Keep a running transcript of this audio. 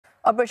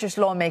Our British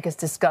lawmakers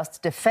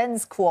discussed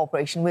defence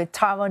cooperation with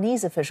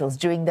Taiwanese officials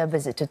during their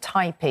visit to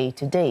Taipei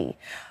today.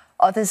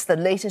 This is the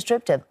latest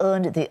trip to have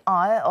earned the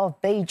ire of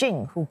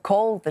Beijing, who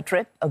called the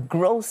trip a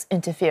gross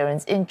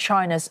interference in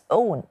China's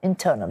own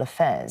internal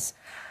affairs.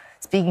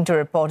 Speaking to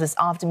reporters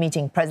after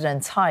meeting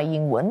President Tsai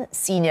Ing-wen,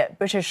 senior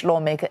British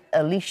lawmaker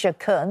Alicia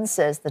Kearns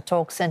says the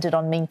talk centred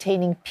on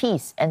maintaining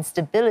peace and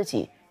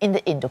stability in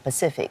the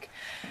Indo-Pacific.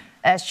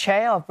 As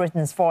chair of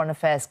Britain's Foreign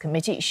Affairs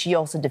Committee, she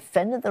also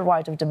defended the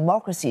right of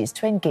democracies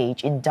to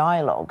engage in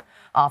dialogue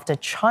after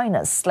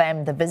China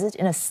slammed the visit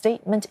in a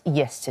statement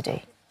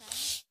yesterday.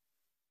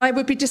 I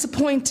would be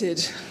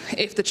disappointed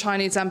if the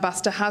Chinese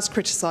ambassador has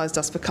criticised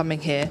us for coming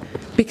here,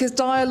 because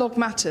dialogue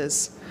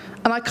matters.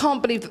 And I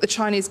can't believe that the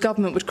Chinese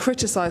government would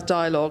criticise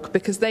dialogue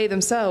because they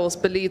themselves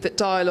believe that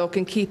dialogue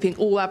and keeping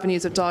all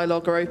avenues of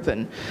dialogue are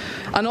open.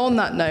 And on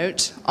that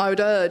note, I would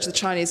urge the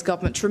Chinese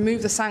government to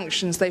remove the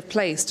sanctions they've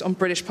placed on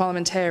British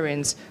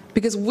parliamentarians,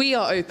 because we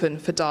are open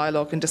for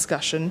dialogue and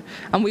discussion,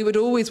 and we would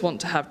always want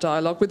to have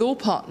dialogue with all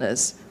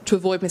partners to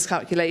avoid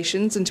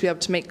miscalculations and to be able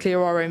to make clear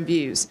our own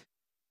views.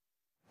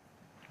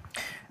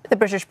 The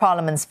British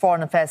Parliament's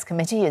Foreign Affairs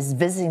Committee is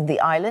visiting the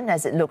island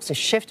as it looks to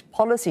shift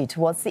policy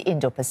towards the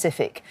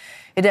Indo-Pacific.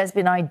 It has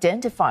been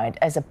identified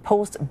as a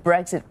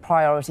post-Brexit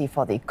priority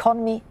for the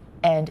economy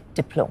and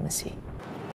diplomacy.